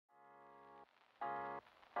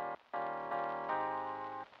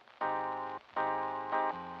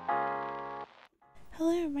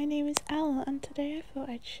today I thought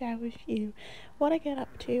I'd share with you what I get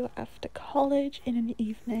up to after college in an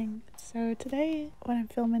evening. So today when I'm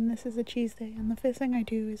filming this is a Tuesday, and the first thing I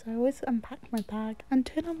do is I always unpack my bag and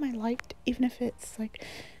turn on my light, even if it's like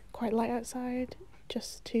quite light outside,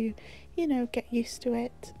 just to, you know, get used to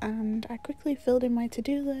it. And I quickly filled in my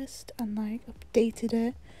to-do list and like updated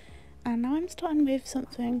it, and now I'm starting with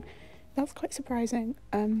something that's quite surprising.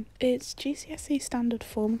 It's GCSE standard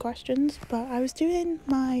form questions, but I was doing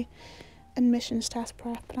my admissions test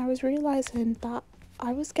prep and I was realising that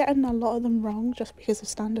I was getting a lot of them wrong just because of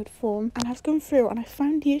standard form, and I was going through and I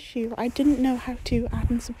found the issue. I didn't know how to add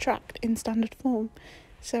and subtract in standard form,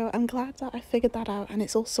 so I'm glad that I figured that out and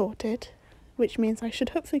it's all sorted, which means I should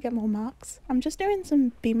hopefully get more marks. I'm just doing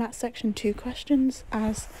some BMAT section 2 questions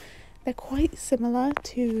as they're quite similar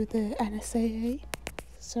to the NSAA.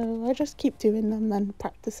 So I just keep doing them and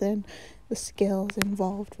practicing the skills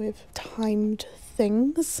involved with timed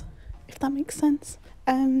things, if that makes sense.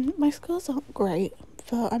 My scores aren't great,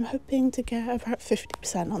 but I'm hoping to get about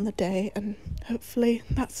 50% on the day, and hopefully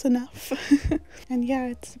that's enough. And yeah,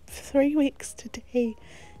 it's 3 weeks today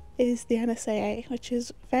is the NSAA, which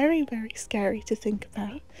is very, very scary to think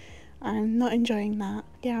about. I'm not enjoying that.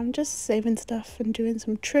 Yeah, I'm just saving stuff and doing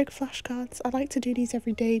some trig flashcards. I like to do these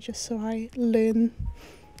every day just so I learn,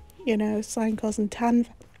 you know, sine, cos and tan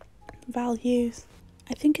values.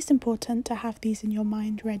 I think it's important to have these in your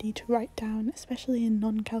mind ready to write down, especially in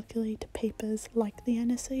non-calculator papers like the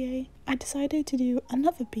NSAA. I decided to do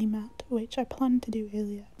another BMAT, which I planned to do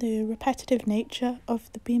earlier. The repetitive nature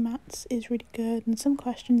of the BMATs is really good, and some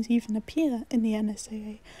questions even appear in the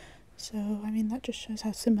NSAA. So, I mean, that just shows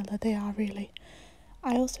how similar they are, really.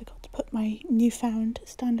 I also got to put my newfound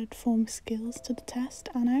standard form skills to the test,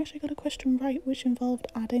 and I actually got a question right which involved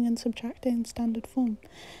adding and subtracting in standard form.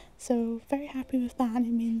 So, very happy with that, and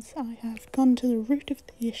it means I have gone to the root of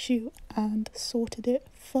the issue and sorted it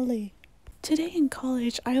fully. Today in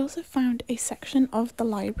college, I also found a section of the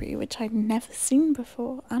library which I'd never seen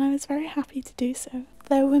before, and I was very happy to do so.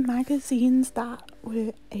 There were magazines that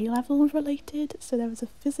were A-level related, so there was a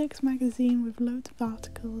physics magazine with loads of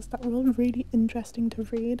articles that were all really interesting to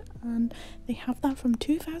read, and they have that from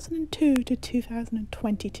 2002 to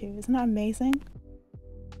 2022. Isn't that amazing?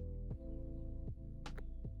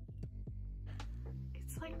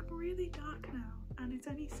 It's like really dark now, and it's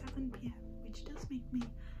only 7 PM, which does make me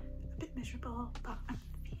a bit miserable, but I'm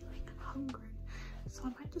feeling hungry, so I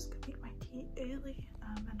might just go eat my tea early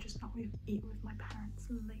and just not eat with my parents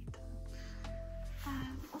later.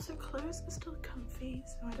 Also, clothes are still comfy,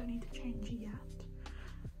 so I don't need to change yet.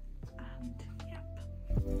 And yep.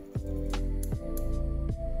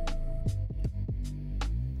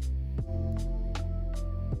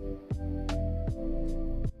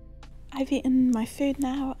 I've eaten my food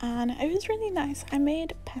now and it was really nice. I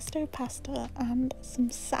made pesto pasta and some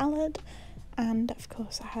salad, and of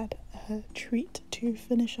course I had a treat to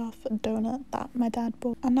finish off, a donut that my dad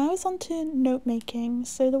bought. And now it's on to note making.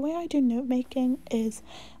 So the way I do note making is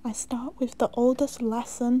I start with the oldest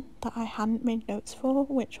lesson that I hadn't made notes for,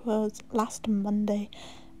 which was last Monday,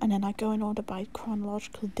 and then I go in order by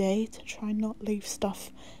chronological day to try and not leave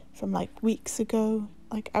stuff from like weeks ago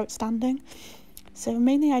like outstanding. So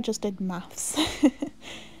mainly I just did maths.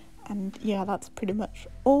 And yeah, that's pretty much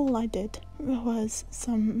all I did, was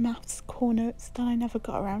some maths core notes that I never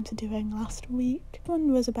got around to doing last week.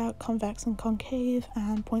 One was about convex and concave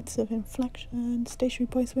and points of inflection, stationary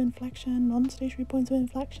points of inflection, non-stationary points of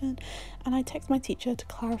inflection, and I text my teacher to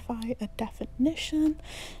clarify a definition,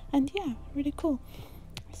 and yeah, really cool.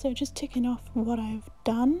 So just ticking off what I've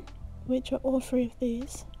done, which are all 3 of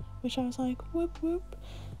these, which I was like, whoop whoop.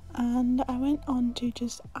 And I went on to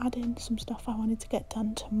just add in some stuff I wanted to get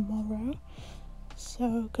done tomorrow,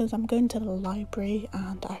 so because I'm going to the library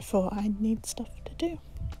and I thought I need stuff to do.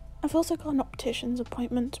 I've also got an optician's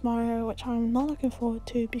appointment tomorrow, which I'm not looking forward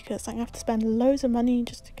to because I have to spend loads of money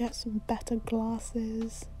just to get some better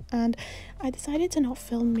glasses. And I decided to not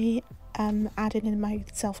film me adding in my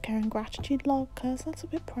self-care and gratitude log because that's a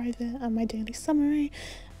bit private, and my daily summary.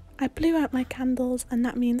 I blew out my candles, and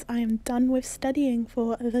that means I am done with studying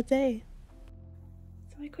for the day.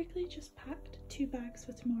 So I quickly just packed 2 bags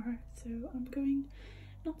for tomorrow. So I'm going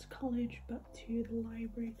not to college but to the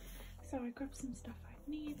library. So I grabbed some stuff I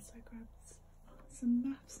need. So I grabbed some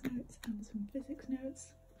maths notes and some physics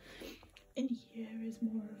notes. In here is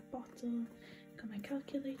more of a bottle. Got my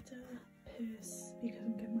calculator, purse because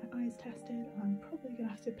I'm getting my eyes tested. I'm probably gonna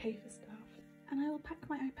have to pay for stuff. And I will pack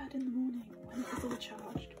my iPad in the morning when it is all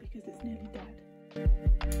charged because it's nearly dead.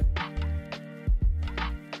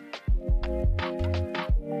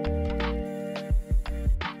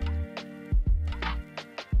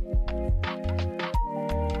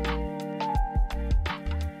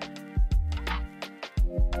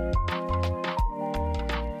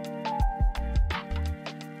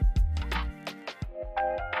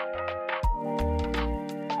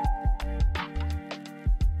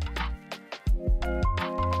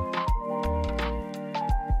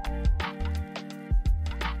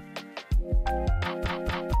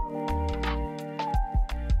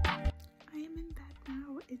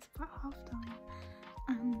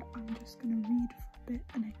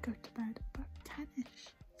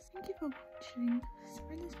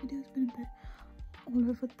 all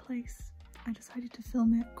over the place. I decided to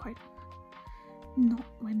film it quite not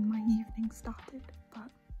when my evening started, but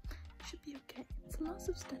it should be okay. It's lots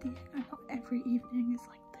of studying and not every evening is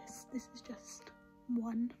like this. This is just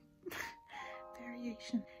one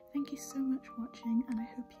variation. Thank you so much for watching and I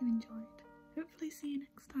hope you enjoyed. Hopefully see you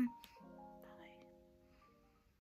next time.